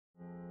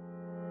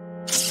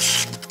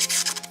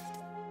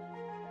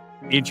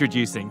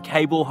Introducing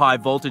Cable High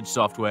Voltage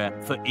software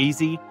for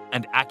easy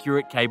and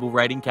accurate cable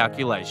rating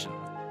calculation.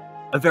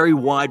 A very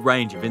wide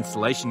range of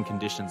installation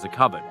conditions are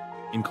covered,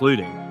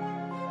 including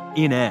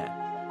in air,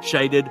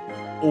 shaded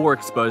or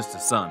exposed to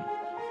sun,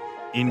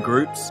 in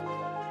groups,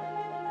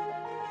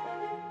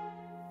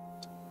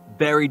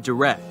 buried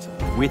direct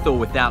with or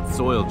without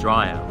soil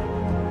dryout,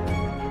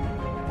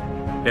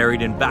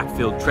 buried in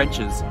backfilled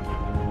trenches.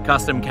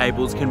 Custom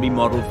cables can be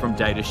modelled from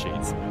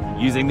datasheets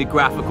using the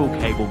Graphical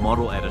cable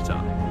model editor.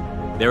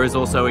 There is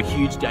also a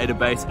huge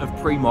database of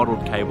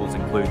pre-modelled cables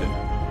included.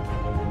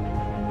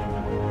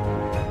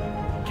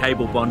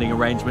 Cable bonding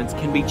arrangements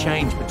can be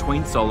changed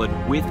between solid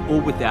with or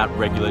without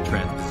regular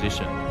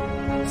transposition,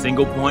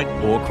 single point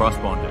or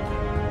cross-bonded.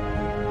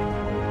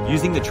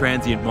 Using the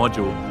Transient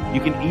module,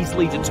 you can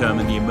easily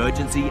determine the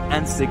emergency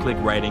and cyclic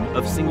rating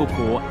of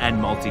single-core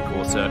and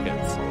multi-core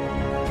circuits.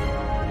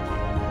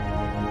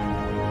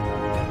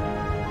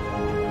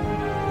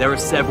 There are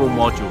several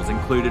modules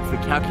included for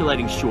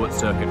calculating short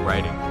circuit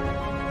rating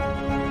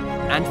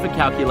and for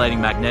calculating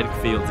magnetic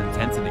fields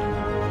intensity.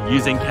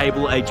 Using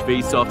Cable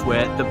HV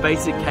software, the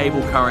basic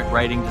cable current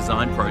rating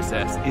design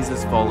process is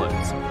as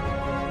follows.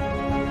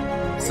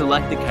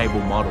 Select the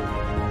cable model.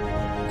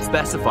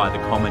 Specify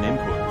the common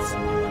inputs.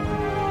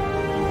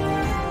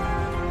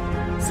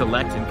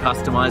 Select and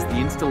customize the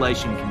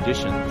installation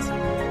conditions.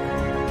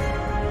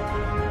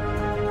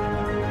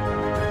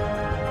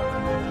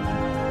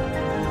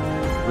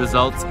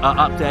 Results are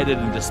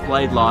updated and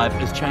displayed live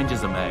as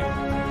changes are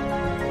made.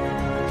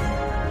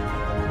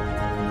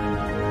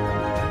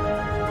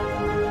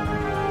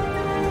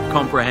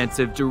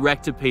 Comprehensive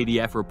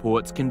direct-to-PDF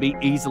reports can be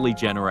easily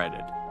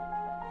generated.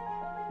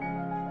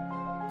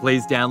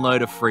 Please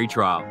download a free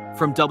trial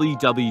from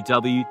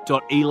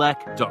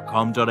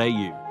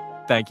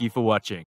www.elec.com.au. Thank you for watching.